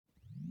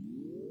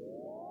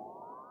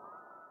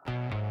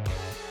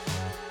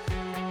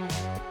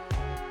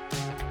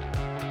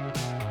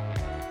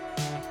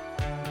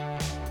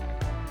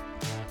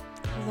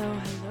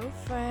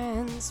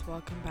guys,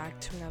 welcome back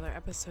to another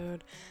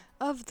episode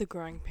of the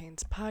Growing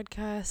Pains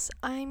podcast.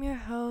 I'm your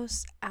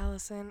host,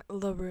 Allison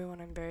LaRue,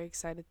 and I'm very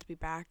excited to be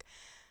back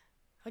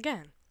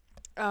again.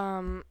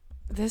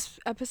 This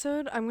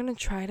episode, I'm going to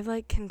try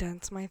to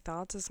condense my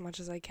thoughts as much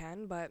as I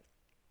can, but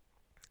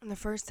in the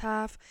first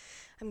half,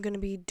 I'm going to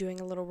be doing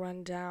a little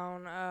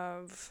rundown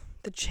of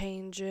the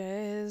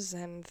changes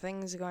and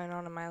things going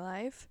on in my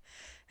life.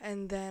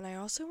 And then I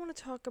also want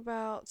to talk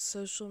about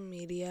social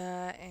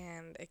media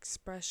and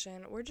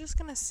expression. We're just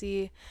going to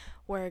see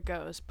where it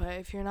goes. But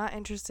if you're not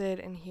interested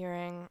in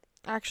hearing,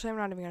 actually, I'm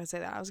not even going to say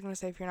that. I was going to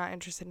say if you're not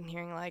interested in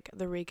hearing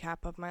the recap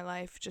of my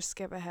life, just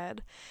skip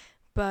ahead.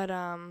 But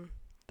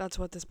that's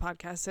what this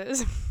podcast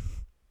is.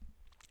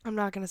 I'm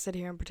not going to sit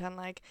here and pretend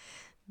like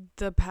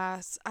the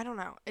past, I don't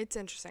know. It's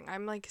interesting.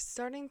 I'm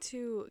starting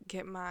to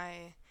get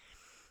my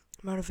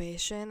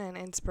motivation and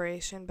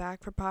inspiration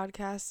back for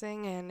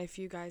podcasting, and if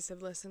you guys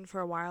have listened for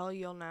a while,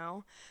 you'll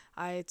know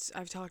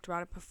I've talked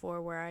about it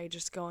before, where I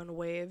just go in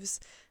waves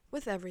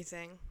with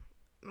everything,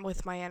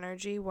 with my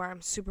energy, where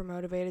I'm super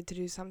motivated to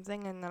do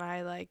something and then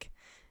I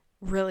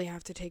really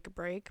have to take a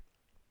break.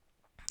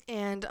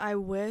 And I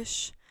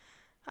wish,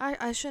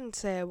 I shouldn't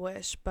say I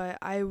wish, but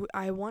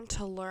I want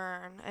to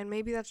learn, and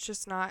maybe that's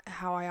just not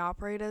how I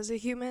operate as a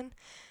human,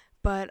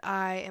 but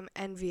I am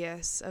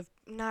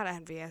not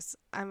envious,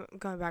 I'm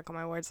going back on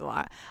my words a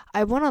lot.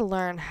 I want to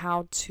learn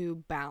how to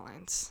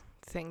balance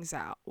things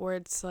out, where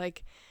it's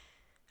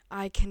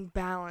I can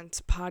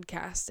balance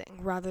podcasting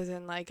rather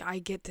than I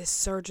get this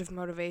surge of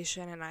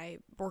motivation and I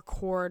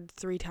record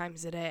 3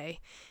 times a day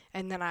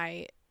and then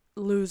I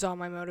lose all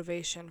my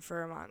motivation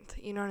for a month.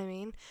 You know what I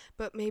mean?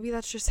 But maybe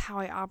that's just how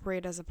I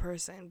operate as a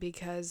person,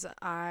 because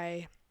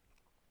I'm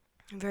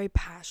very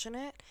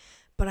passionate,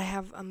 but I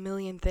have a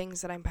million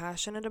things that I'm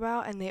passionate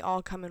about, and they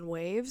all come in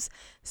waves.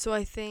 So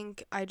I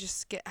think I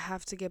just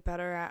have to get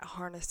better at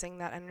harnessing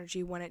that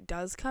energy when it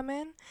does come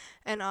in,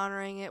 and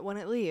honoring it when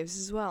it leaves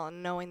as well,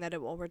 and knowing that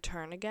it will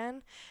return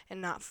again, and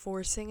not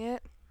forcing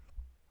it.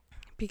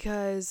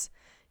 Because,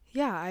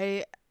 yeah,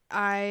 I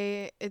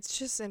it's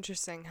just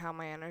interesting how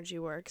my energy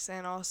works.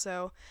 And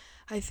also,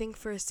 I think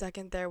for a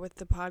second there with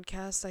the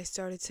podcast, I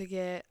started to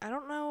get, I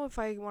don't know if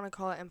I want to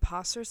call it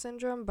imposter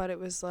syndrome, but it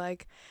was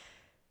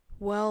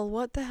well,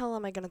 what the hell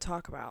am I going to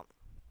talk about?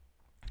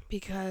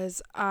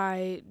 Because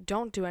I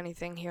don't do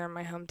anything here in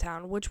my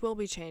hometown, which will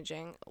be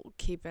changing.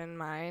 Keep in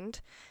mind.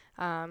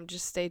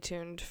 Just stay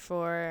tuned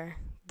for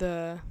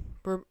the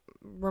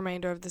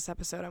remainder of this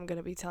episode. I'm going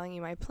to be telling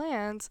you my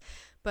plans,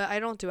 but I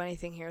don't do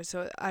anything here,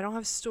 so I don't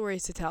have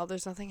stories to tell.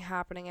 There's nothing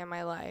happening in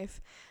my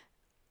life,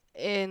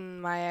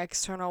 in my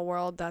external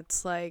world,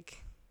 that's a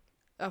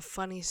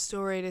funny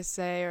story to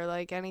say, or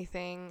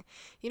anything,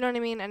 you know what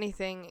I mean?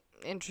 Anything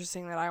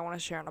interesting that I want to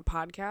share on a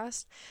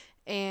podcast.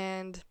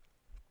 And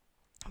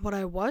what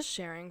I was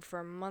sharing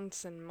for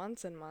months and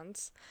months and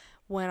months,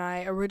 when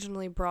I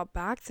originally brought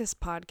back this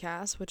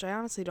podcast, which I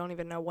honestly don't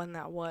even know when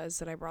that was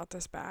that I brought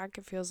this back.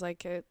 It feels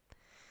like it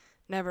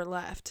never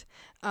left.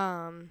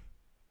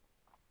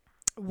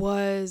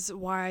 Was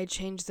why I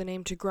changed the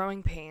name to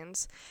Growing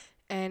Pains.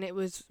 And it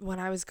was when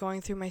I was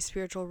going through my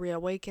spiritual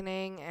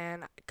reawakening,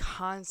 and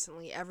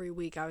constantly every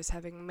week I was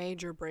having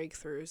major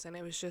breakthroughs, and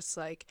it was just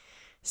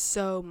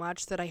so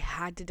much that I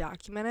had to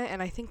document it.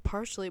 And I think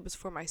partially it was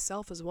for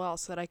myself as well,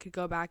 so that I could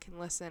go back and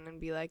listen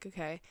and be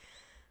okay,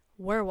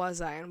 where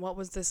was I and what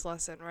was this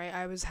lesson, right?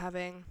 I was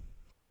having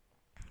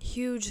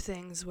huge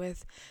things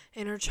with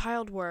inner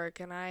child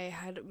work, and I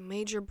had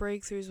major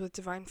breakthroughs with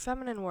divine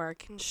feminine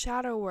work and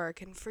shadow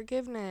work and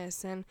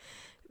forgiveness and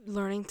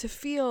learning to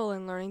feel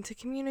and learning to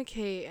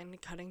communicate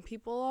and cutting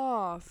people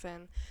off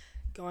and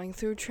going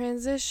through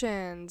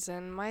transitions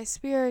and my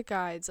spirit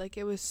guides.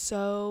 It was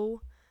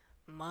so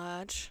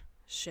much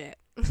shit.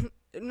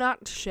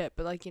 Not shit,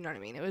 but you know what I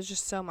mean? It was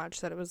just so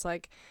much that it was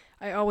I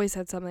always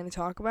had something to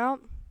talk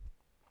about.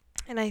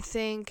 And I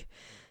think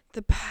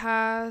the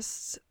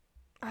past,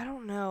 I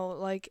don't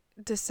know,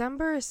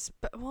 December is,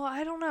 well,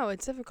 I don't know.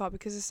 It's difficult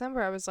because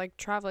December I was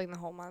traveling the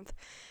whole month.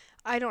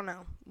 I don't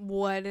know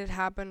what had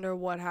happened or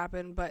what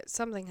happened, but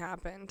something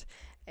happened,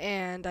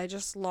 and I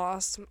just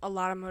lost a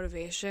lot of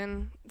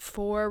motivation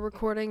for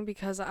recording,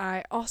 because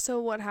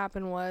what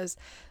happened was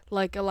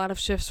a lot of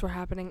shifts were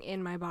happening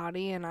in my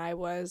body, and I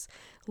was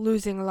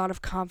losing a lot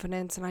of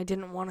confidence, and I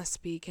didn't want to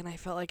speak, and I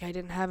felt like I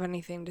didn't have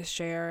anything to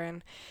share,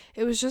 and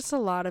it was just a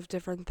lot of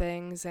different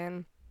things.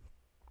 And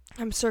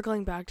I'm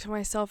circling back to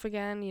myself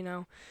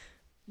again,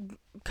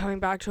 coming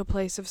back to a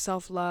place of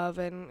self-love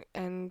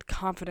and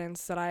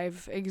confidence that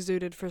I've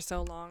exuded for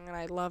so long, and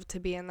I love to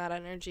be in that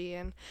energy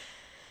and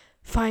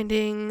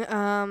finding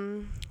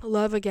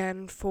love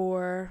again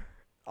for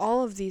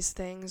all of these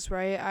things,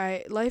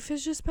 right? Life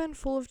has just been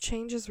full of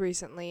changes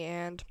recently,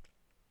 and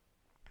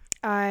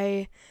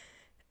an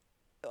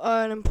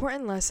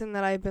important lesson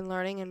that I've been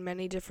learning in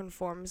many different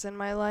forms in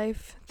my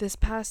life this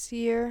past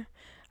year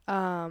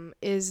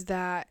is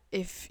that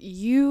if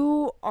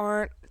you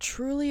aren't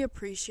truly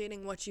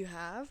appreciating what you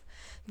have,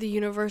 the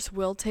universe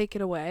will take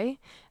it away.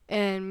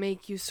 and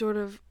make you sort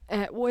of,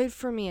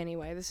 for me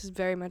anyway, this has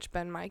very much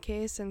been my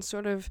case, and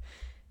sort of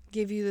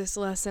give you this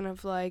lesson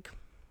of like,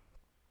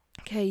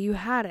 okay, you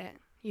had it.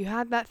 You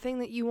had that thing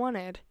that you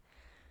wanted,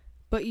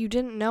 but you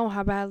didn't know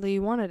how badly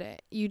you wanted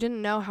it. You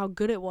didn't know how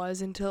good it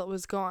was until it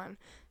was gone.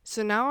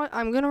 So now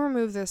I'm going to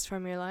remove this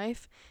from your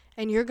life,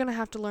 and you're going to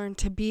have to learn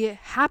to be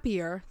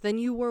happier than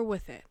you were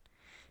with it.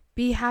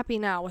 Be happy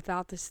now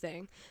without this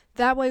thing.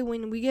 That way,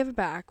 when we give it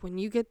back, when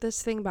you get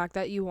this thing back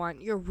that you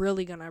want, you're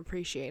really going to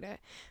appreciate it.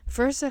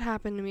 First, it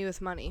happened to me with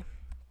money.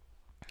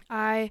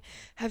 I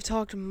have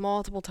talked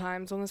multiple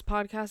times on this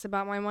podcast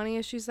about my money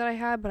issues that I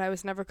had, but I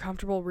was never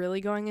comfortable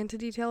really going into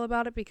detail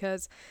about it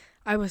because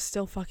I was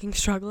still fucking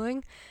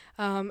struggling.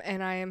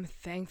 And I am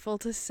thankful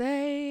to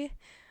say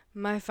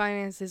my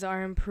finances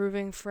are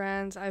improving,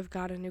 friends. I've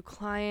got a new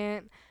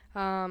client.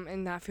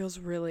 And that feels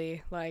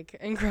really, like,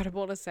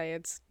 incredible to say.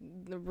 It's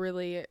a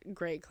really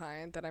great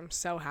client that I'm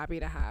so happy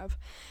to have.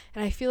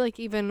 And I feel like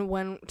even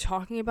when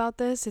talking about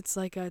this, it's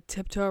like a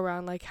tiptoe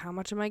around, like, how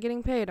much am I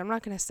getting paid? I'm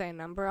not going to say a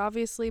number,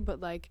 obviously, but,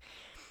 like,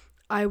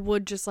 I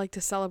would just like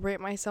to celebrate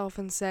myself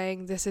in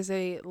saying this is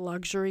a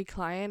luxury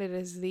client. It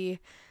is the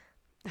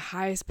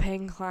highest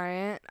paying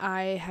client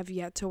I have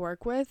yet to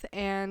work with,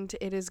 and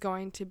it is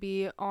going to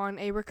be on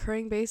a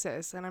recurring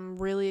basis, and I'm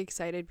really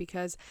excited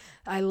because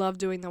I love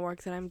doing the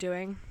work that I'm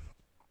doing,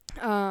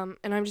 and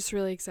I'm just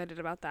really excited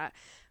about that.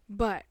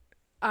 But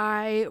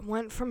I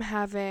went from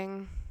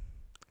having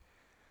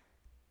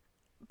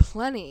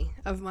plenty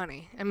of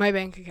money in my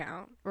bank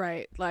account,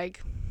 right,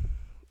 like,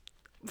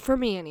 for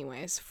me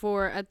anyways,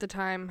 for at the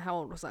time, how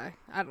old was I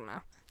don't know,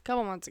 a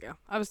couple months ago,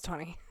 I was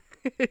 20.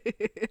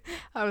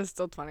 I was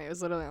still 20. It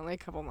was literally only a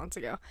couple months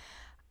ago.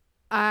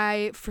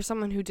 For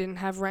someone who didn't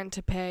have rent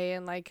to pay,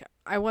 and, like,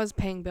 I was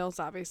paying bills,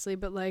 obviously,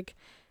 but, like,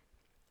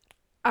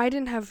 I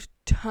didn't have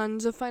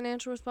tons of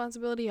financial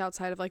responsibility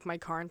outside of, like, my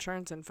car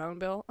insurance and phone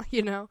bill,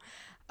 you know?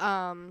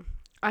 I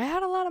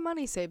had a lot of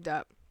money saved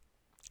up.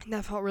 And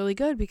that felt really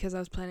good because I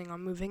was planning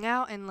on moving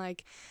out, and,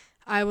 like,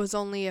 I was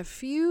only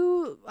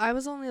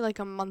like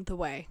a month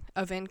away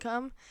of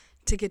income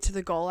to get to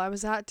the goal I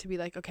was at, to be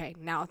like, okay,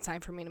 now it's time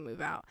for me to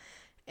move out.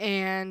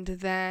 And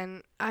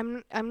then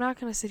I'm not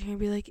going to sit here and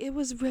be like, it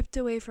was ripped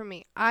away from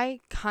me. I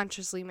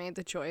consciously made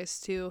the choice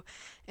to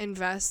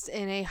invest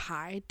in a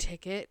high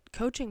ticket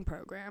coaching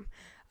program.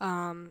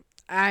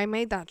 I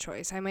made that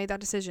choice. I made that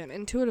decision.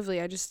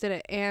 Intuitively, I just did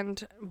it.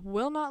 And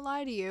will not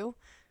lie to you,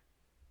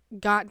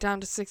 got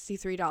down to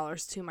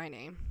 $63 to my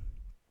name.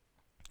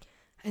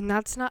 And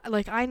that's not,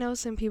 like, I know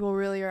some people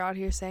really are out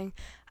here saying,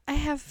 I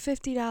have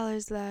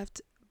 $50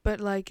 left. But,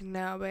 like,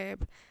 no,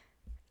 babe.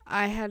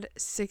 I had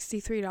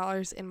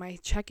 $63 in my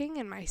checking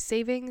and my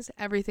savings,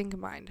 everything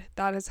combined.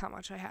 That is how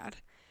much I had.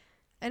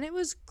 And it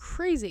was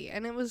crazy.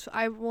 And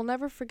I will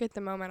never forget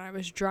the moment I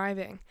was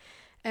driving.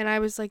 And I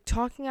was, like,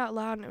 talking out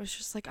loud, and it was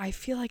just like, I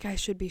feel like I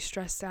should be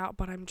stressed out,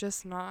 but I'm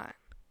just not.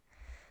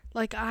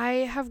 Like,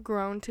 I have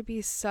grown to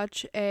be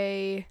such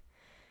a,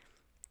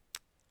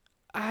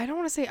 I don't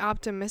want to say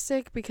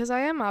optimistic, because I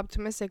am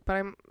optimistic, but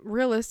I'm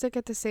realistic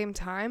at the same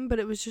time. But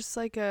it was just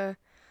like a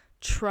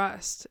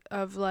trust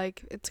of,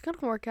 like, it's gonna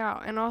work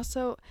out. And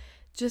also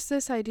just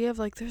this idea of,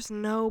 like, there's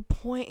no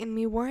point in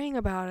me worrying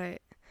about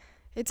it.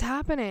 It's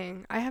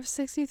happening. I have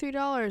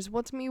 $63.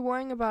 What's me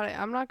worrying about it?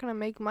 I'm not gonna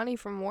make money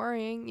from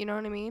worrying, you know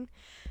what I mean?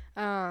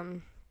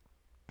 And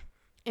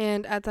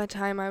at that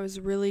time I was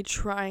really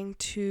trying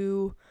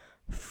to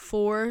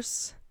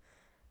force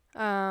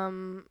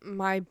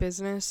my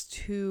business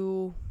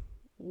to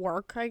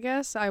work, I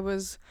guess. I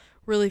was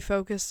really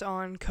focused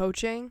on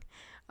coaching.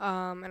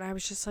 And I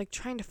was just, like,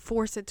 trying to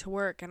force it to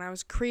work, and I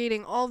was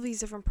creating all these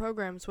different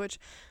programs, which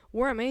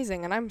were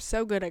amazing, and I'm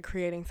so good at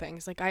creating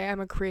things. Like, I am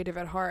a creative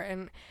at heart,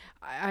 and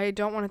I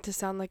don't want it to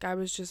sound like I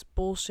was just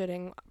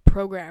bullshitting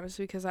programs,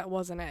 because that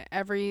wasn't it.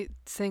 Every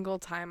single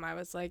time I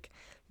was like,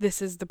 this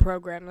is the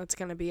program that's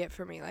going to be it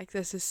for me. Like,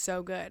 this is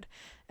so good.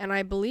 And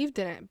I believed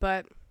in it,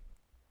 but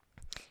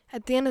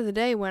at the end of the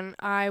day, when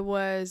I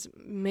was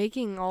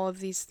making all of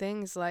these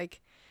things,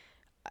 like,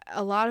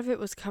 a lot of it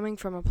was coming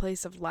from a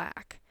place of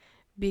lack.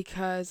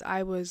 Because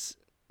I was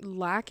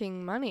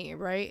lacking money,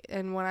 right?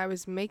 And when I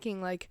was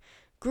making, like,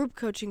 group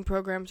coaching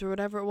programs or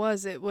whatever it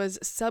was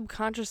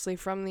subconsciously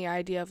from the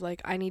idea of,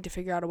 like, I need to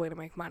figure out a way to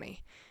make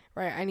money,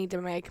 right? I need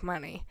to make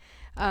money.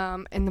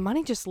 And the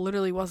money just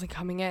literally wasn't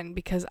coming in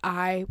because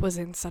I was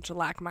in such a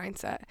lack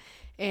mindset.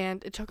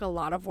 And it took a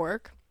lot of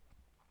work.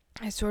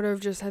 I sort of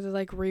just had to,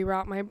 like,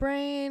 reroute my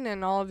brain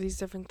and all of these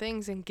different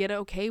things and get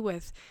okay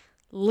with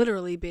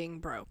literally being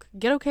broke.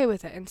 Get okay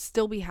with it and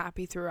still be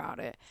happy throughout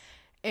it.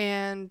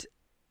 And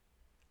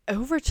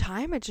over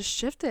time, it just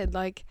shifted.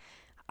 Like,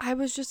 I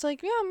was just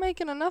like, yeah, I'm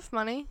making enough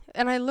money.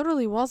 And I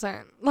literally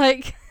wasn't.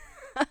 Like,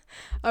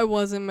 I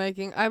was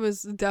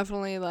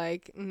definitely,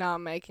 like,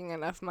 not making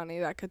enough money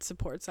that could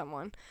support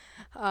someone.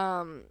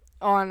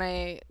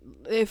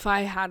 If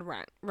I had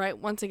rent, right?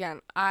 Once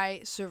again,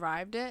 I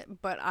survived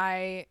it, but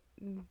I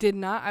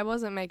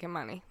wasn't making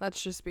money.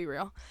 Let's just be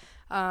real.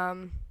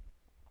 But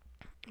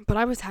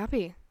I was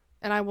happy.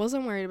 And I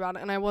wasn't worried about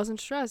it, and I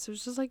wasn't stressed. It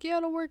was just like, yeah,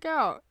 it'll work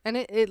out. And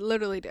it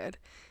literally did.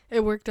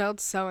 It worked out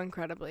so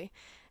incredibly.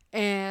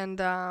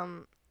 And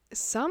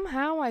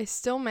somehow I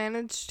still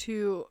managed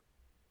to,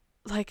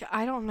 like,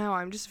 I don't know,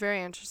 I'm just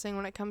very interesting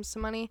when it comes to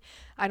money.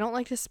 I don't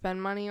like to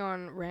spend money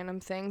on random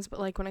things, but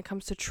like when it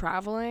comes to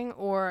traveling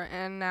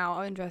and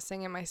now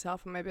investing in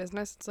myself and my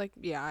business, it's like,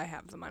 yeah, I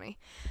have the money.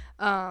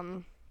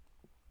 And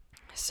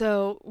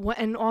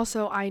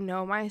also I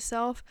know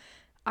myself.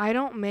 I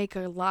don't make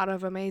a lot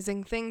of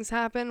amazing things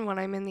happen when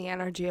I'm in the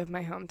energy of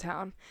my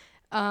hometown.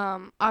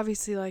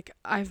 Obviously, like,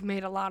 I've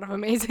made a lot of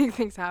amazing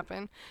things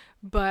happen,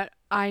 but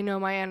I know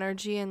my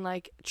energy, and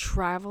like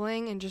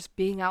traveling and just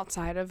being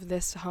outside of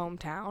this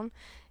hometown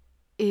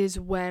is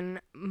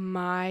when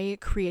my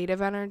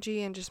creative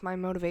energy and just my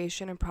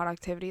motivation and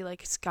productivity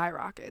like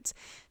skyrockets.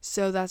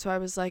 So that's why I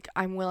was like,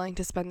 I'm willing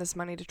to spend this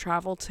money to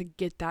travel to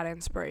get that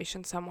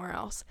inspiration somewhere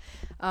else.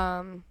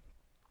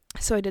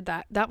 So I did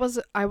that.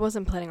 I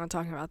wasn't planning on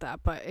talking about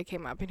that, but it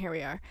came up and here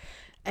we are.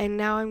 And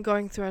now I'm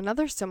going through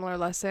another similar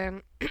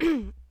lesson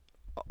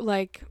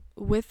like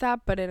with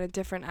that, but in a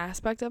different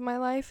aspect of my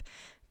life,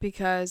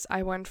 because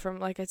I went from,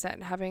 like I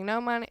said, having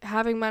money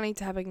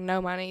to having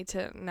no money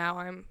to now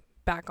I'm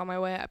back on my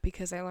way up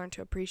because I learned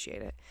to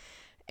appreciate it.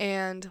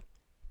 And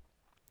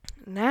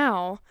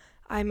now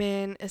I'm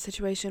in a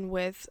situation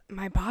with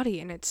my body,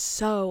 and it's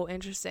so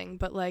interesting,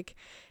 but like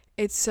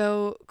it's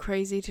so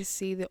crazy to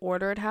see the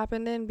order it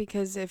happened in,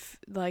 because if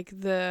like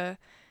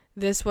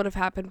this would have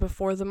happened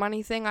before the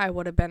money thing, I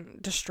would have been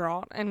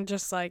distraught and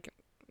just like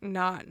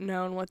not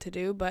known what to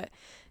do. But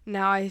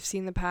now I've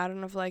seen the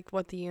pattern of like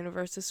what the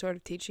universe is sort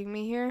of teaching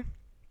me here.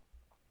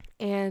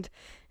 And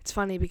it's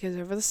funny because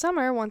over the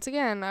summer, once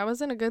again, I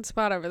was in a good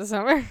spot over the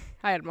summer.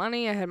 I had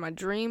money, I had my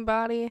dream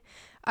body.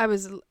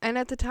 And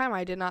at the time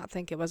I did not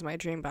think it was my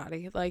dream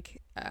body.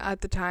 Like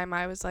at the time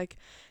I was like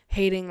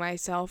hating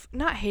myself.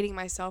 Not hating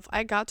myself.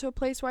 I got to a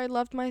place where I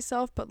loved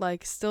myself, but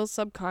like still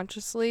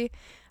subconsciously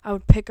I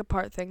would pick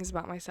apart things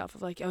about myself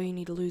of like, oh, you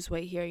need to lose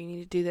weight here, you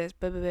need to do this,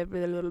 blah, blah,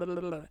 blah, blah, blah,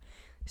 blah, blah.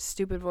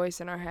 Stupid voice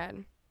in our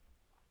head.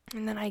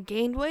 And then I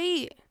gained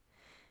weight.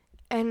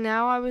 And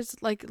now I was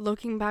like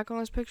looking back on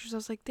those pictures, I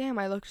was like, damn,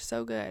 I looked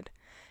so good.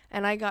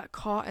 And I got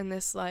caught in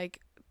this like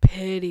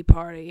pity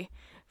party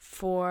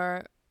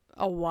for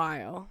a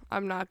while.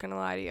 I'm not gonna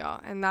lie to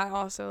y'all. And that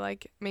also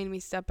like made me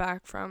step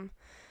back from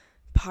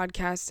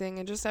podcasting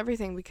and just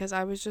everything, because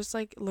I was just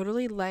like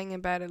literally laying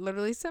in bed. It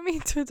literally sent me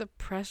into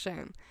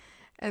depression.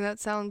 And that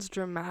sounds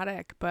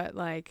dramatic, but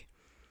like,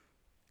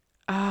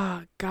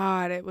 oh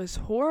God, it was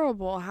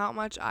horrible how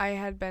much I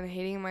had been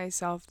hating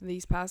myself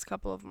these past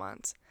couple of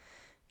months.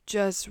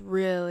 Just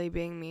really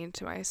being mean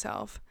to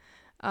myself.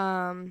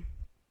 And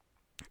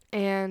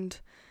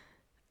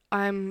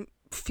I'm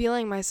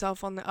feeling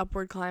myself on the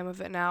upward climb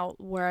of it now,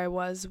 where I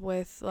was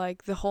with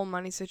like the whole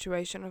money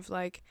situation of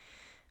like,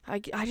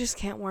 I just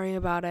can't worry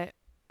about it.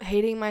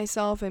 Hating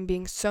myself and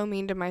being so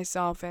mean to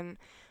myself and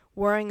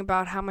worrying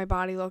about how my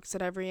body looks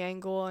at every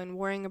angle and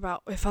worrying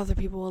about if other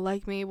people will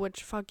like me,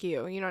 which fuck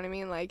you. You know what I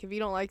mean? Like if you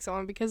don't like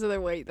someone because of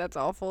their weight, that's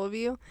awful of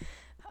you.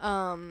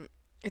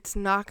 It's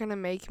not going to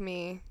make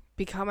me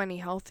become any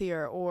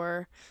healthier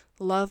or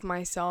love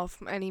myself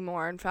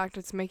anymore. In fact,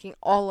 it's making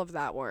all of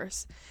that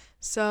worse.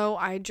 So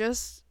I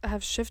just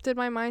have shifted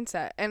my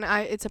mindset, and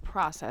it's a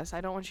process.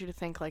 I don't want you to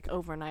think like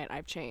overnight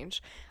I've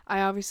changed. I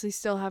obviously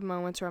still have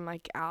moments where I'm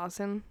like,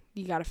 Allison,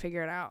 you got to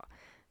figure it out.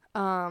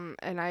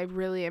 And I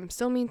really am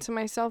still mean to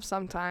myself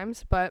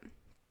sometimes, but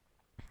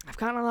I've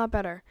gotten a lot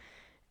better.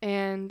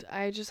 And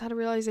I just had a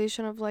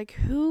realization of like,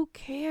 who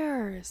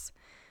cares?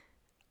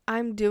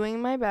 I'm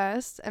doing my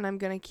best, and I'm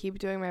going to keep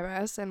doing my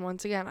best. And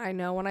once again, I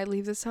know when I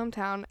leave this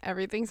hometown,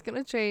 everything's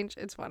going to change.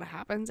 It's what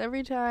happens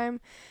every time.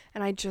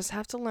 And I just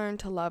have to learn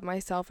to love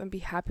myself and be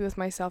happy with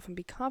myself and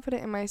be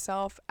confident in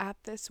myself at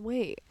this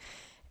weight.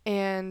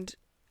 And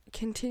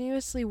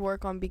continuously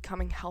work on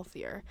becoming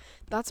healthier.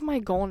 That's my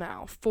goal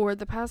now. For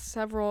the past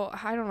several,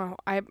 I don't know,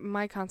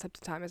 my concept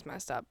of time is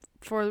messed up.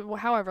 For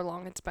however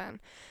long it's been,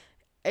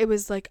 it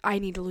was like, I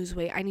need to lose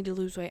weight, I need to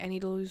lose weight, I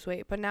need to lose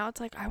weight. But now it's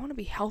like, I want to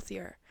be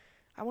healthier.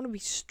 I want to be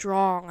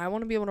strong. I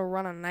want to be able to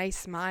run a nice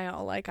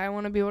smile. Like, I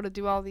want to be able to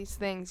do all these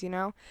things, you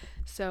know?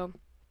 So,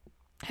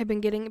 I've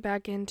been getting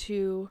back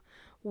into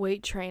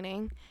weight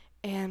training,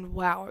 and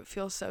wow, it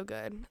feels so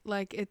good.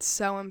 Like, it's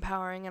so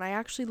empowering, and I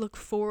actually look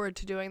forward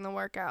to doing the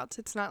workouts.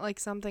 It's not like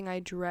something I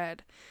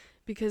dread,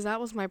 because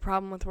that was my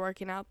problem with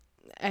working out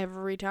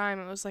every time.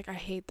 It was like, I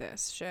hate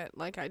this shit.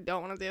 Like, I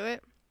don't want to do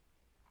it.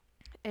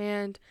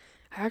 And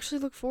I actually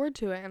look forward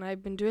to it, and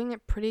I've been doing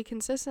it pretty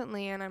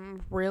consistently, and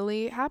I'm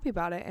really happy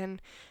about it.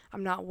 And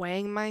I'm not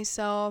weighing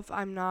myself.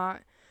 I'm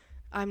not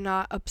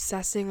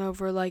obsessing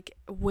over like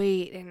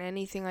weight and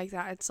anything like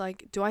that. It's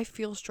like, do I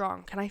feel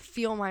strong? Can I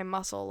feel my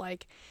muscle?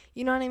 Like,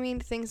 you know what I mean?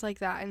 Things like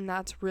that. And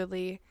that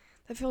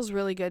feels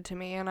really good to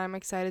me. And I'm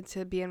excited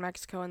to be in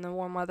Mexico in the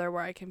warm weather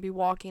where I can be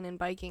walking and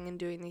biking and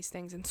doing these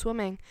things and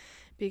swimming,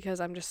 because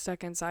I'm just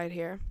stuck inside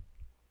here.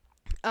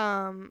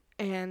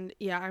 And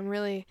yeah, I'm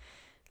really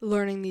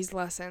learning these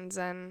lessons,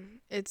 and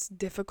it's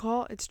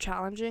difficult, it's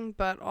challenging,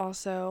 but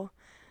also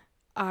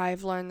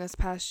I've learned this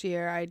past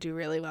year I do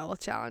really well with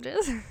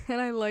challenges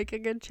and I like a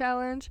good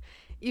challenge,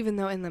 even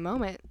though in the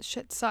moment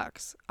shit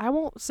sucks. I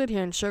won't sit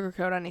here and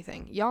sugarcoat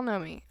anything. Y'all know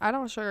me. I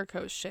don't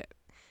sugarcoat shit.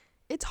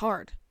 It's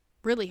hard,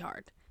 really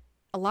hard.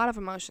 A lot of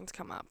emotions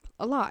come up.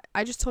 A lot.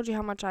 I just told you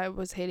how much I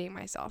was hating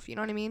myself. You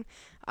know what I mean?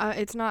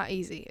 It's not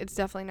easy. It's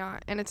definitely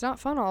not. And it's not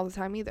fun all the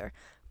time either.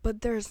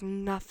 But there's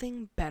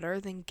nothing better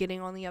than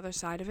getting on the other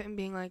side of it and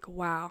being like,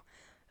 wow,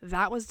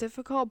 that was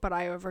difficult, but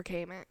I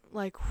overcame it.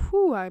 Like,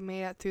 whew, I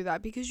made it through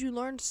that, because you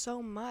learn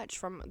so much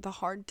from the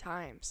hard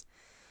times.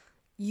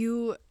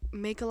 You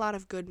make a lot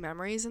of good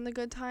memories in the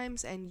good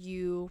times, and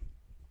you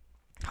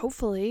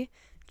hopefully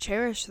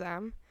cherish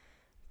them.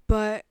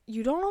 But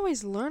you don't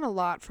always learn a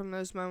lot from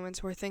those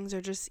moments where things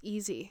are just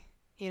easy,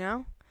 you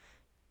know?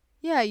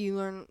 Yeah, you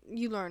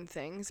learn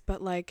things,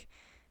 but like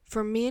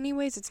for me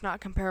anyways, it's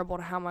not comparable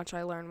to how much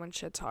I learn when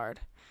shit's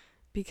hard,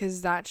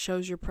 because that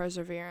shows your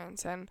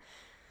perseverance. And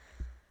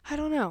I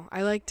don't know,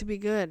 I like to be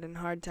good in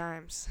hard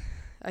times.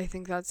 I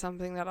think that's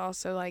something that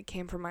also like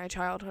came from my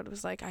childhood,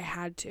 was like I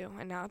had to,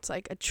 and now it's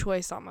like a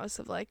choice almost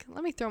of like,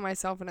 let me throw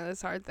myself into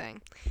this hard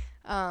thing.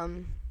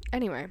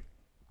 Anyway,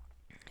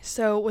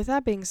 so with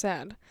that being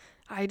said,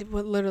 I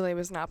literally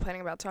was not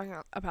planning about talking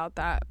about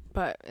that,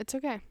 but it's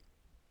okay.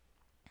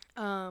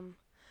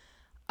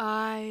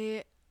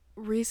 I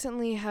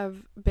recently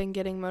have been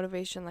getting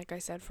motivation, like I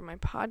said, for my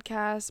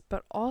podcast,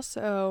 but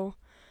also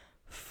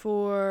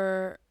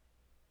for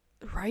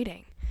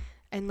writing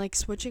and like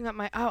switching up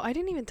I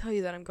didn't even tell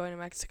you that I'm going to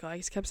Mexico. I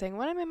just kept saying,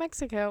 when I'm in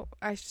Mexico,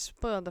 I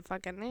spoiled the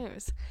fucking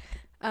news.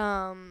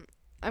 I'm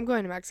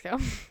going to Mexico.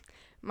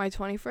 My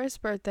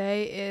 21st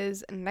birthday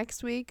is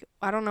next week.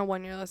 I don't know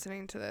when you're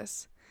listening to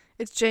this.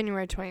 It's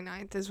January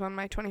 29th is when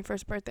my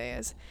 21st birthday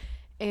is.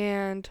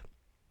 And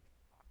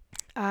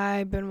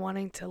I've been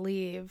wanting to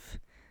leave,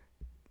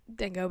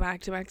 then go back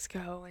to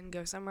Mexico and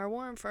go somewhere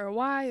warm for a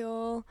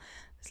while.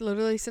 It's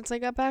literally since I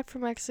got back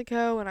from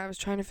Mexico, and I was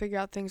trying to figure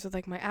out things with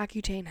like my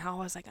Accutane. How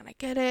was I gonna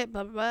get it?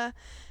 Blah, blah, blah.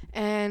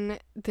 And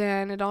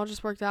then it all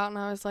just worked out, and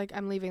I was like,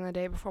 I'm leaving the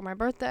day before my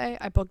birthday.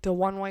 I booked a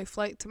one-way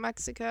flight to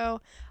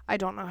Mexico. I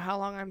don't know how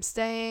long I'm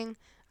staying.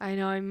 I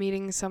know I'm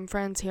meeting some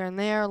friends here and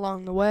there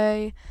along the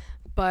way,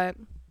 but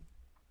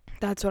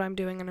that's what I'm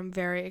doing, and I'm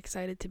very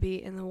excited to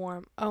be in the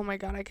warm. Oh my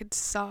god, I could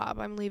sob.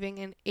 I'm leaving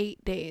in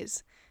 8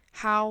 days.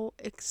 How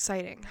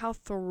exciting. How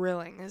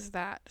thrilling is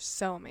that?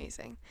 So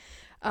amazing.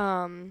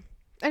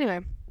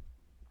 Anyway,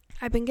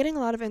 I've been getting a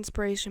lot of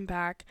inspiration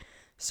back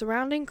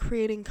surrounding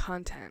creating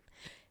content.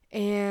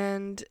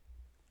 And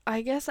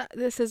I guess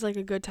this is like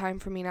a good time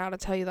for me now to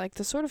tell you like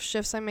the sort of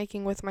shifts I'm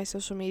making with my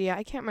social media.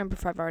 I can't remember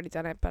if I've already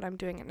done it, but I'm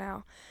doing it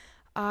now.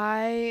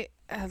 I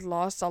had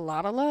lost a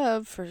lot of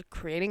love for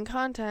creating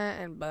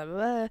content and blah, blah,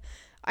 blah.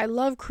 I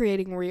love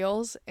creating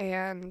reels,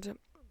 and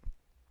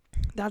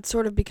that's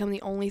sort of become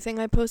the only thing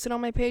I posted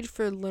on my page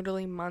for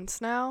literally months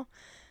now.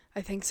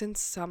 I think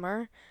since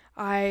summer.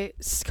 I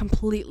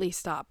completely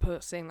stopped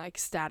posting like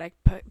static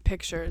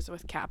pictures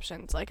with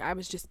captions. Like I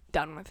was just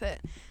done with it,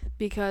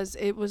 because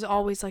it was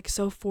always like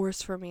so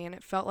forced for me, and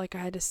it felt like I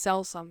had to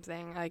sell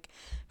something. Like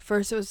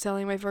first it was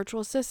selling my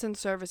virtual assistant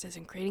services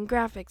and creating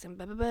graphics and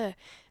blah blah blah,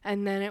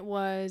 and then it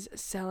was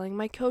selling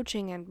my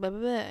coaching and blah blah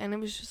blah, and it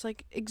was just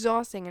like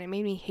exhausting, and it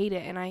made me hate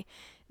it. And I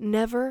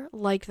never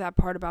liked that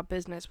part about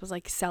business, was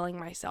like selling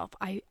myself.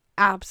 I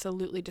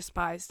absolutely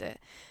despised it.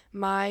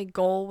 My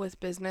goal with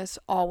business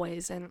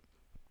always, and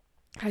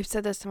I've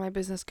said this to my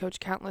business coach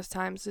countless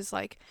times, is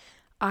like,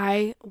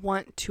 I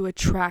want to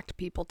attract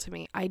people to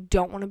me. I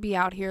don't want to be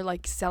out here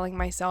like selling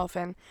myself,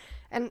 and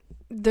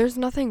there's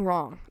nothing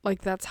wrong.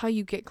 Like that's how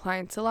you get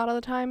clients a lot of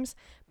the times,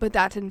 but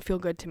that didn't feel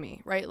good to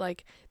me, right?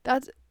 Like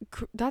that's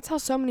how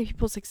so many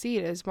people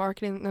succeed, is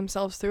marketing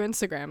themselves through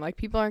Instagram. Like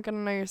people aren't going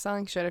to know you're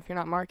selling shit if you're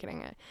not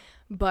marketing it.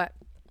 But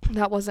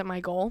that wasn't my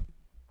goal.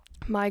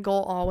 My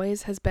goal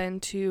always has been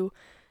to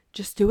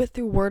just do it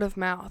through word of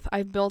mouth.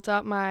 I've built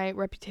up my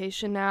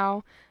reputation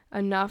now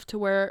enough to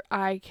where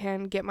I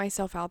can get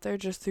myself out there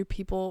just through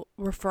people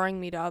referring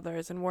me to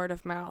others and word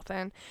of mouth.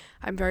 And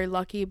I'm very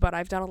lucky, but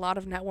I've done a lot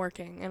of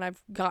networking and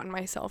I've gotten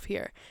myself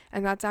here.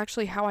 And that's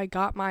actually how I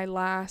got my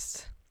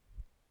most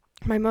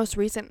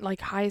recent, like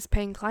highest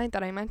paying client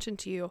that I mentioned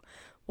to you,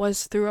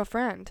 was through a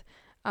friend.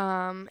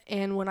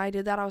 And when I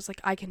did that, I was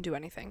like, I can do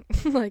anything.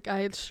 Like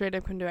I straight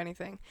up can do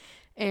anything.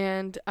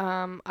 And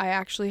I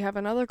actually have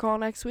another call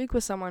next week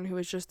with someone who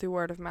is just through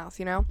word of mouth,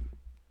 you know?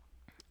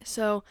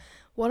 So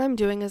what I'm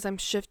doing is I'm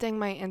shifting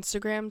my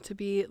Instagram to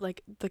be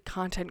like the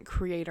content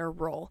creator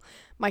role.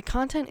 My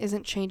content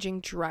isn't changing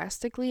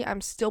drastically.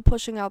 I'm still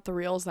pushing out the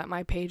reels that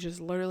my page is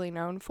literally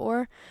known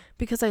for,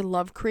 because I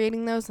love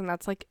creating those, and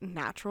that's like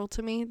natural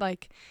to me.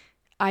 Like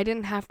I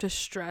didn't have to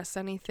stress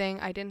anything.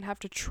 I didn't have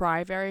to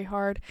try very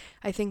hard.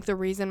 I think the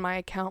reason my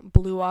account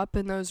blew up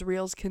and those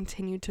reels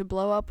continued to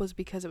blow up was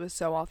because it was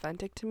so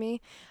authentic to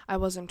me. I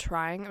wasn't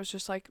trying. It was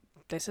just like,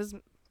 this is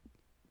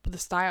the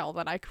style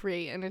that I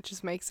create, and it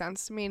just makes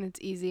sense to me, and it's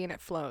easy and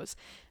it flows.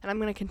 And I'm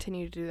going to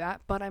continue to do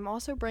that. But I'm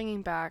also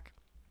bringing back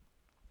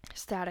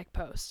static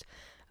posts.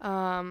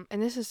 And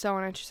this is so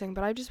uninteresting,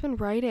 but I've just been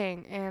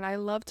writing, and I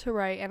love to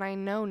write, and I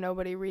know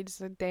nobody reads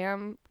the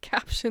damn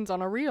captions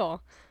on a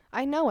reel.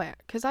 I know it,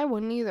 because I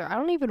wouldn't either. I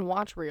don't even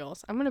watch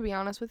reels. I'm going to be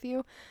honest with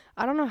you.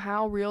 I don't know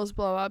how reels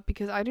blow up,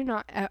 because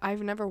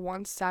I've never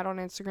once sat on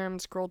Instagram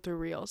and scrolled through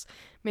reels.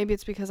 Maybe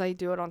it's because I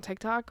do it on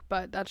TikTok,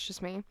 but that's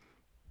just me.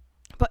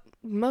 But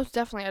most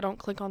definitely I don't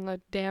click on the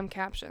damn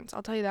captions.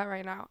 I'll tell you that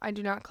right now. I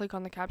do not click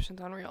on the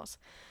captions on reels.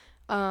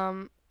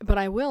 But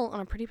I will on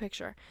a pretty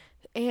picture.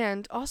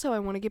 And also I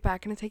want to get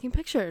back into taking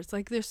pictures.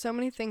 Like, there's so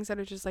many things that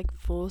are just like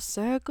full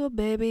circle,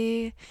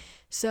 baby.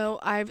 So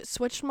I've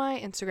switched my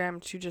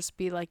Instagram to just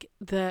be like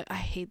I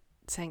hate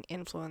saying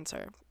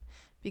influencer,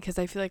 because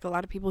I feel like a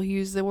lot of people who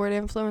use the word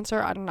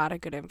influencer are not a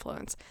good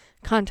influence.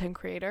 Content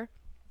creator.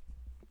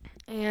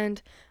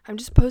 And I'm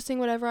just posting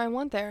whatever I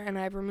want there, and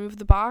I've removed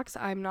the box.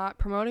 I'm not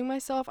promoting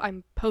myself.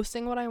 I'm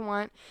posting what I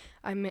want.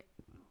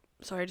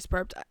 Sorry, I just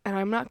burped. And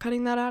I'm not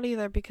cutting that out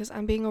either, because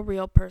I'm being a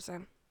real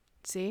person.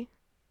 See?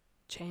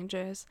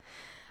 Changes.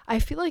 I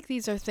feel like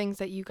these are things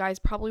that you guys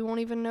probably won't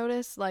even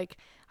notice. Like,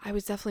 I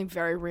was definitely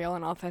very real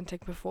and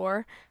authentic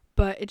before,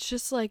 but it's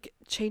just like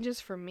changes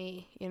for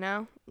me, you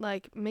know?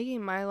 Like,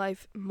 making my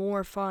life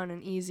more fun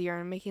and easier,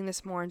 and making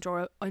this more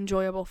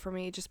enjoyable for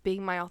me, just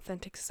being my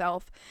authentic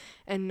self,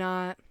 and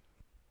not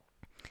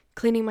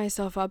cleaning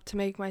myself up to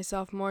make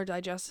myself more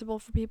digestible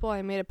for people.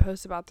 I made a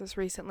post about this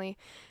recently,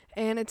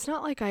 and it's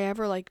not like I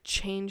ever like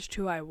changed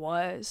who I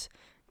was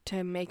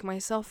to make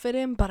myself fit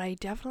in, but I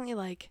definitely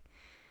like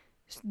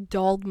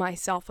dulled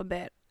myself a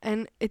bit.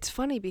 And it's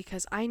funny,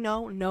 because I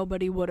know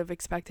nobody would have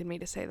expected me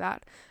to say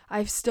that.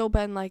 I've still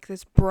been like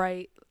this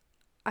bright,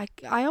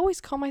 I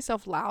always call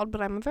myself loud,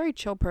 but I'm a very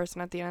chill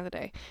person at the end of the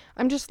day.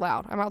 I'm just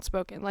loud. I'm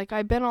outspoken. Like,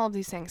 I've been all of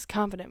these things,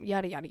 confident,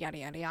 yada, yada, yada,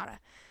 yada, yada.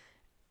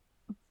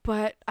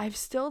 But I've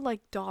still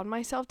like dulled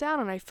myself down,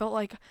 and I felt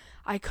like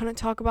I couldn't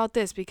talk about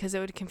this because it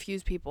would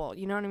confuse people.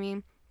 You know what I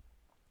mean?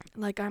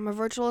 Like, I'm a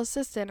virtual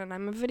assistant, and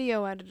I'm a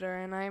video editor,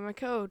 and I'm a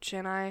coach,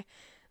 and I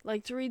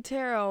like to read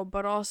tarot,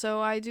 but also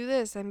I do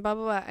this and blah,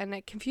 blah, blah. And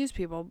it confused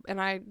people.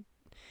 And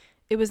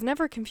it was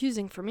never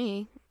confusing for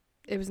me.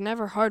 It was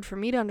never hard for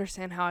me to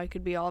understand how I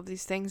could be all of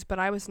these things, but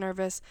I was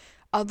nervous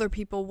other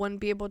people wouldn't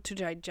be able to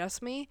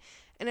digest me.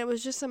 And it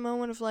was just a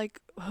moment of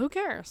like, who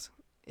cares?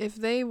 If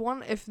they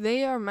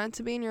are meant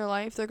to be in your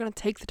life, they're going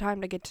to take the time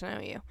to get to know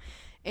you.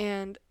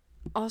 And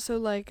also,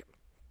 like,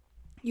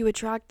 you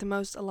attract the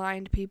most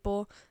aligned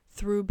people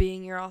through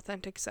being your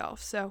authentic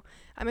self. So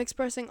I'm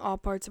expressing all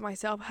parts of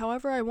myself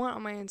however I want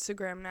on my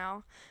Instagram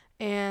now,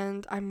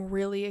 and I'm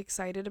really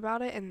excited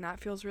about it, and that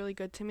feels really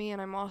good to me.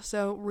 And I'm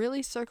also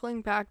really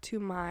circling back to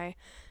my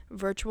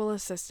virtual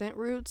assistant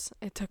roots.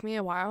 It took me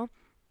a while.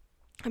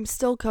 I'm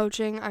still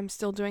coaching. I'm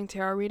still doing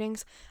tarot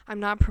readings. I'm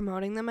not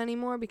promoting them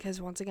anymore,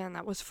 because once again,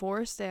 that was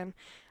forced, and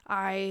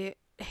I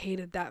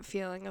hated that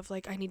feeling of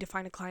like, I need to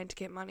find a client to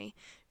get money,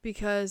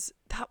 because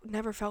that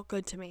never felt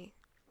good to me.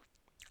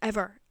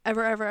 Ever.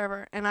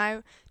 And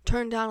I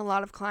turned down a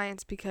lot of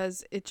clients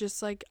because it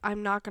just like,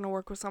 I'm not going to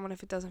work with someone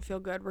if it doesn't feel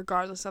good,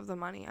 regardless of the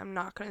money. I'm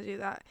not going to do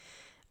that.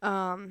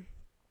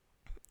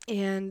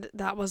 And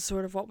that was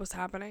sort of what was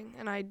happening.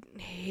 And I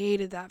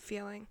hated that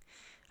feeling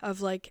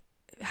of like,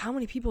 how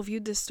many people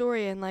viewed this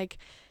story, and like,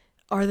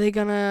 are they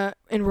going to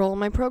enroll in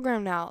my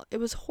program now? It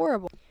was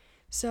horrible.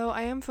 So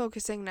I am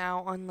focusing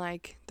now on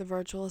like the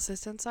virtual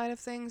assistant side of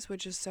things,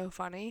 which is so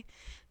funny,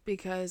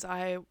 because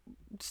I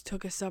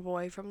took a step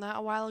away from that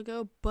a while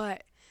ago,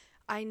 but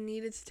I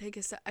needed to take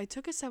a step. I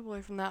took a step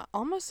away from that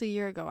almost a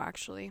year ago,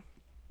 actually,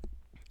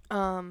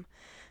 because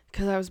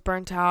I was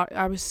burnt out.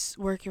 I was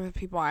working with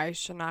people I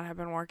should not have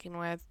been working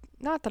with.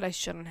 Not that I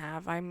shouldn't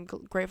have. I'm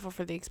grateful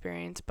for the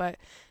experience, but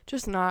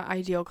just not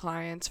ideal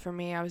clients for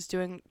me. I was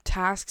doing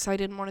tasks I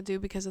didn't want to do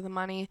because of the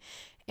money,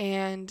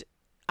 and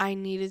I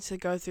needed to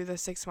go through the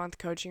 6-month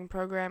coaching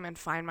program and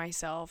find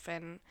myself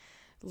and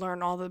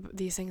learn all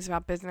these things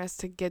about business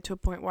to get to a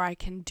point where I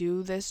can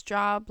do this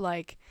job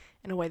like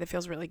in a way that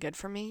feels really good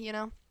for me, you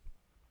know?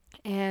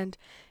 And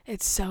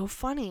it's so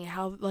funny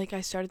how like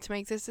I started to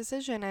make this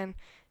decision, and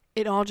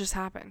it all just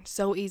happened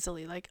so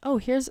easily. Like, oh,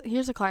 here's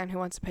a client who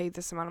wants to pay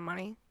this amount of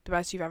money, the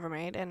best you've ever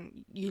made,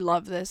 and you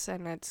love this,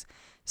 and it's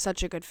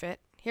such a good fit.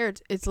 Here,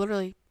 it's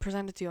literally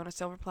presented to you on a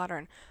silver platter.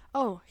 And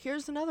oh,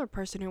 here's another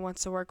person who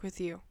wants to work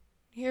with you.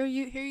 Here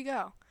you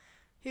go.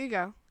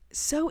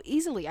 So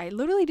easily. I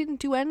literally didn't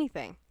do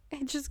anything.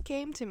 It just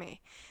came to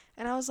me.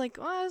 And I was like,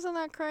 well, isn't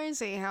that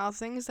crazy how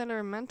things that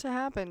are meant to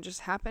happen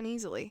just happen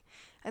easily?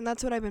 And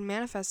that's what I've been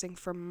manifesting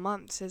for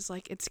months, is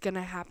like, it's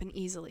gonna happen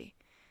easily.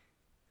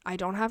 I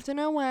don't have to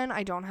know when,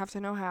 I don't have to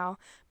know how,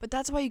 but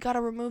that's why you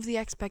gotta remove the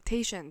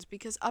expectations,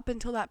 because up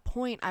until that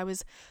point, I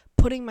was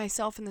putting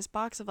myself in this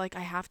box of like,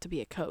 I have to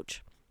be a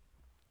coach.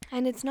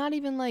 And it's not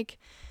even like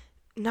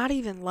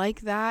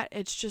that.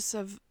 It's just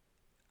of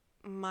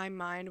my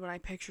mind when I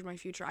pictured my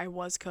future, I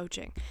was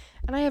coaching.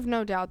 And And I have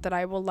no doubt that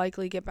I will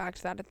likely get back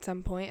to that at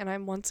some point, and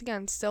I'm once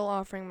again still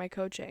offering my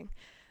coaching.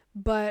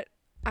 But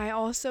I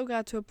also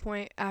got to a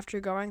point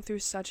after going through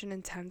such an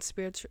intense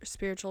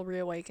spiritual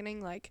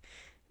reawakening. Like,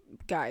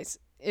 guys,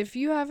 if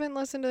you haven't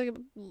listened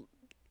to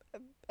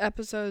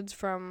episodes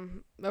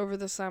from over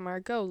the summer,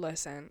 go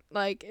listen.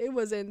 Like, it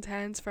was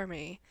intense for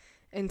me.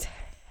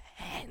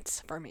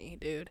 Intense for me,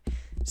 dude.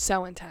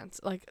 So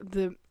intense. Like,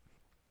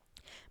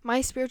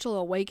 my spiritual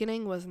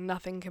awakening was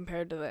nothing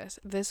compared to this.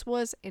 This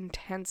was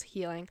intense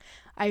healing.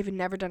 I've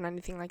never done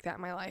anything like that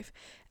in my life.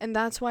 And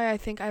that's why I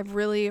think I've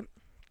really,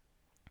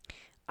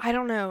 I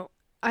don't know,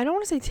 I don't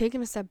want to say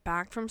taken a step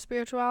back from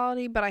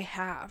spirituality, but I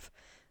have.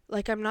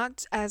 Like, I'm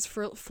not as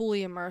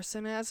fully immersed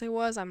in it as I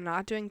was. I'm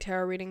not doing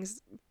tarot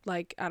readings,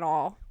 like, at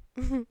all.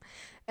 And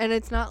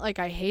it's not like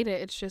I hate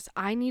it. It's just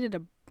I needed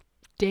a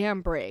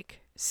damn break.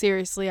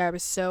 Seriously, I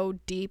was so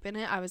deep in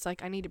it. I was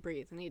like, I need to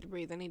breathe. I need to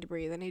breathe. I need to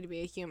breathe. I need to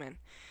be a human.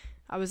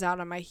 I was out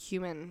of my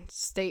human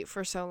state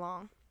for so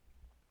long.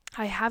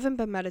 I haven't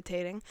been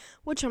meditating,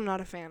 which I'm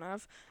not a fan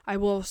of. I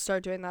will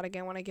start doing that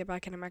again when I get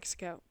back into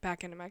Mexico.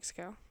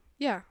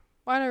 Yeah.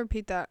 Why did I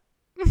repeat that?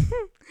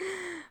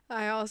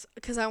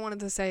 Because I wanted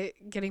to say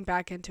getting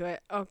back into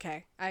it.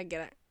 Okay, I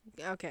get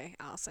it. Okay,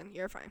 Allison,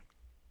 you're fine.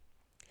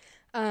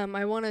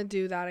 I want to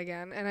do that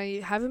again, and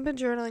I haven't been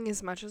journaling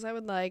as much as I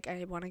would like.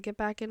 I want to get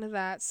back into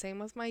that. Same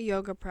with my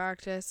yoga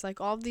practice, like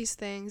all of these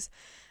things.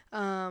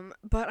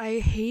 But I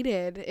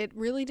hated, it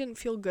really didn't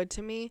feel good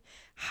to me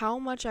how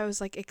much I was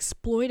like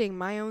exploiting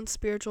my own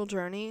spiritual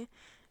journey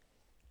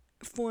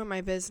for my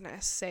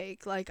business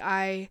sake. Like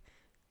it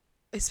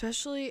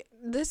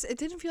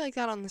didn't feel like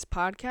that on this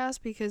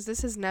podcast because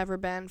this has never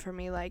been for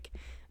me like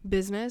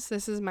business.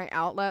 This is my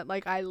outlet.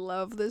 Like, I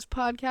love this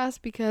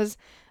podcast because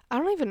I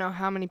don't even know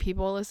how many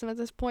people listen at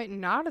this point.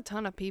 Not a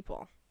ton of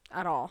people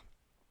at all.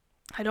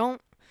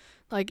 Not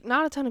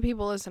a ton of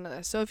people listen to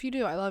this. So if you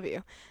do, I love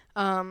you.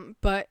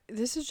 But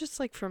this is just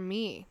like for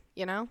me,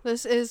 you know?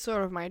 This is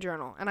sort of my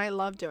journal, and I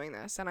love doing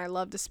this, and I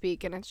love to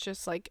speak, and it's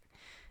just like,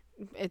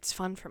 it's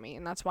fun for me,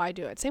 and that's why I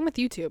do it. Same with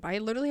YouTube. I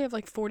literally have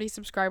like 40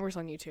 subscribers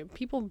on YouTube.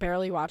 People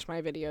barely watch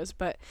my videos,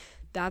 but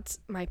that's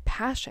my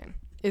passion,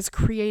 is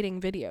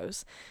creating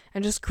videos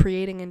and just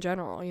creating in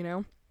general, you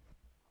know?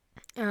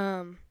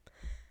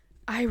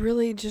 I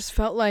really just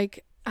felt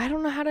like, I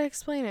don't know how to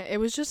explain it. It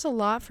was just a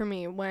lot for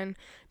me when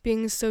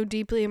being so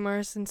deeply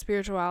immersed in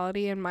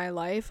spirituality in my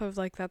life of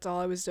like, that's all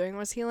I was doing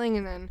was healing,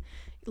 and then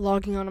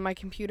logging onto my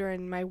computer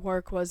and my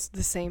work was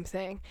the same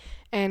thing.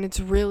 And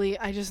it's really,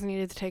 I just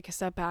needed to take a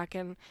step back,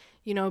 and,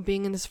 you know,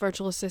 being in this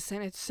virtual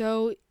assistant, it's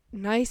so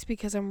nice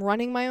because I'm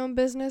running my own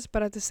business,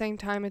 but at the same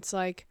time, it's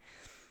like,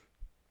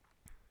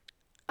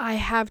 I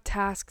have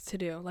tasks to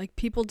do. Like,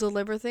 people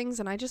deliver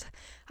things, and I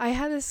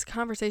had this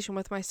conversation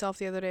with myself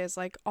the other day. It's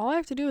like, all I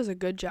have to do is a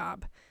good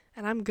job,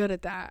 and I'm good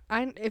at that.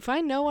 If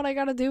I know what I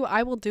gotta do,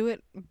 I will do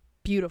it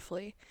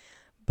beautifully.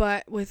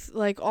 But with,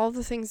 like, all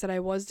the things that I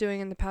was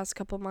doing in the past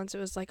couple months, it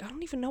was like, I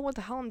don't even know what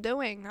the hell I'm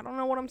doing. I don't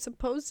know what I'm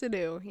supposed to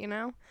do, you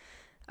know?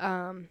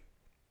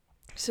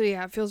 So,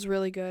 yeah, it feels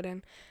really good.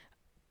 And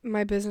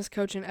my business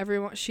coach and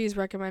everyone, she's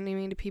recommending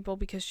me to people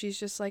because she's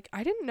just like,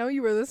 I didn't know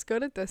you were this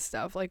good at this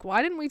stuff. Like,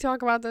 why didn't we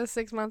talk about this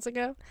 6 months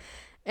ago?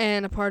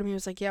 And a part of me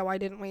was like, yeah, why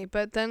didn't we?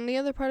 But then the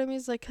other part of me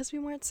is like, because we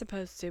weren't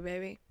supposed to,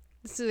 baby.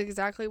 This is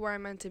exactly where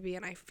I'm meant to be,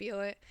 and I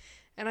feel it.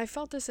 And I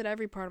felt this at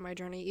every part of my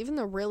journey. Even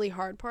the really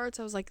hard parts,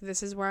 I was like,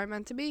 this is where I'm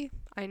meant to be.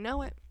 I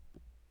know it.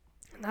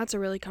 And that's a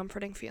really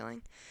comforting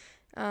feeling.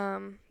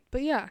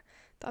 But yeah,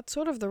 that's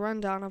sort of the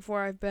rundown of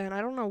where I've been. I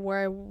don't know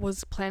where I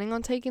was planning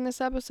on taking this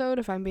episode,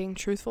 if I'm being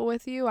truthful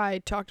with you. I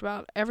talked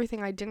about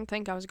everything I didn't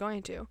think I was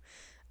going to.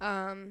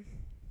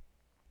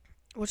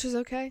 Which is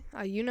okay.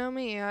 You know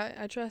me.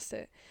 I trust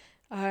it.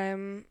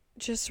 I'm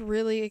just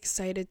really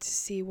excited to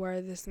see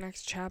where this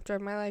next chapter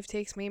of my life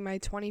takes me. My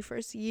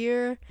 21st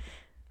year,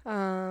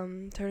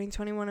 turning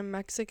 21 in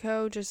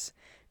Mexico, just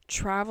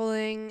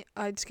traveling.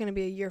 It's going to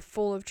be a year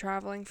full of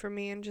traveling for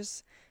me, and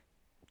just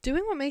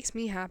doing what makes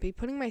me happy,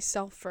 putting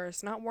myself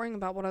first, not worrying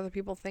about what other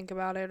people think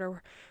about it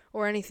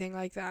or anything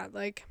like that.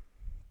 Like,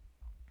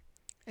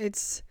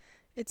 it's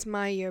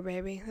my year,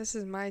 baby. This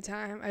is my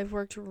time. I've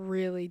worked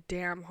really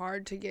damn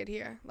hard to get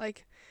here.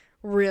 Like,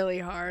 really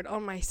hard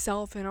on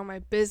myself and on my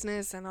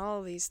business and all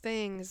of these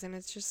things, and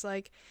it's just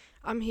like,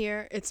 I'm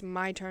here. It's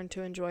my turn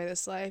to enjoy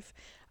this life.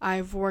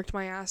 I've worked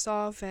my ass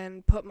off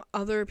and put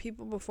other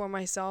people before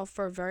myself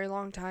for a very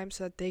long time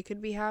so that they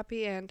could be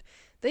happy, and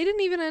they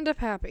didn't even end up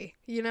happy.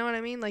 You know what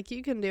I mean? Like,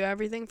 you can do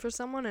everything for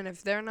someone, and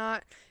if they're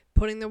not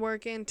putting the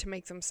work in to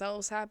make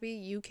themselves happy,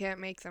 you can't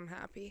make them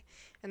happy.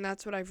 And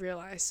that's what I've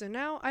realized. So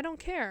now I don't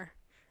care.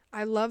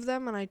 I love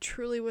them and I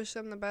truly wish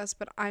them the best,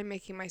 but I'm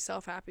making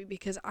myself happy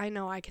because I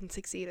know I can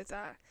succeed at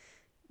that.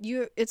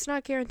 It's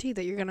not guaranteed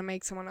that you're going to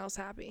make someone else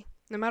happy.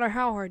 No matter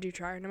how hard you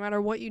try, no matter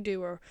what you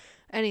do or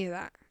any of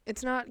that.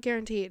 It's not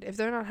guaranteed. If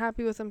they're not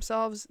happy with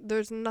themselves,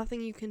 there's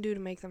nothing you can do to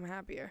make them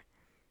happier.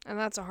 And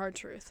that's a hard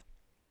truth.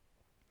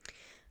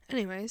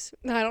 Anyways,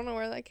 I don't know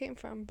where that came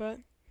from, but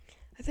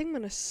I think I'm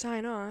going to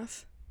sign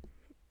off.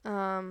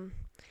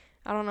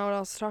 I don't know what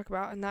else to talk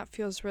about, and that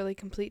feels really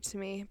complete to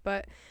me.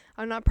 But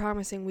I'm not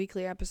promising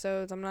weekly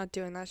episodes. I'm not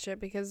doing that shit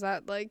because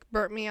that, like,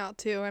 burnt me out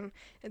too. And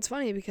it's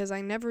funny because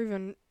I never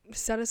even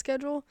set a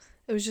schedule.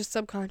 It was just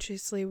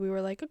subconsciously we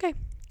were like, okay,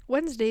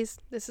 Wednesdays,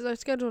 this is our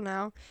schedule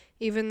now.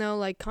 Even though,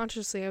 like,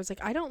 consciously I was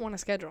like, I don't want a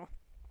schedule.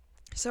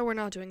 So we're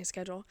not doing a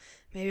schedule.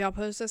 Maybe I'll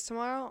post this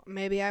tomorrow.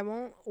 Maybe I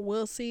won't.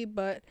 We'll see.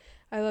 But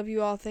I love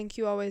you all. Thank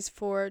you always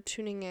for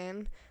tuning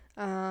in.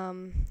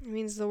 It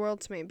means the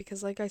world to me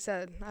because, like I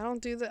said, I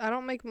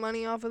don't make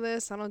money off of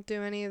this. I don't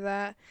do any of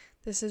that.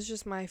 This is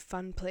just my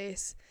fun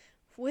place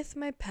with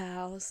my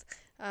pals.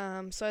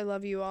 So I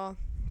love you all.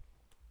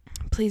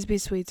 Please be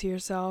sweet to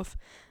yourself.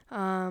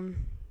 DM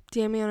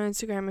me on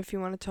Instagram if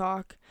you want to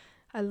talk.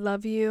 I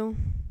love you.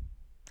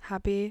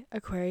 Happy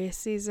Aquarius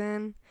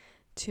season.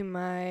 To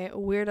my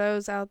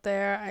weirdos out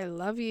there, I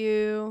love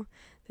you.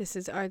 This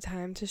is our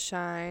time to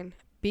shine.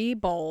 Be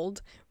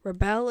bold.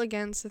 Rebel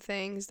against the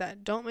things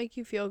that don't make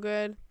you feel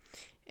good.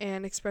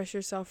 And express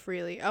yourself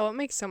freely. Oh, it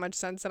makes so much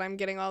sense that I'm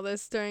getting all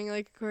this during,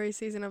 like, Aquarius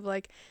season of,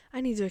 like, I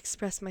need to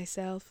express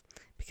myself.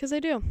 Because I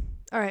do.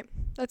 Alright,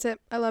 that's it.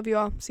 I love you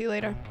all. See you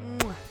later.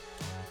 Mwah.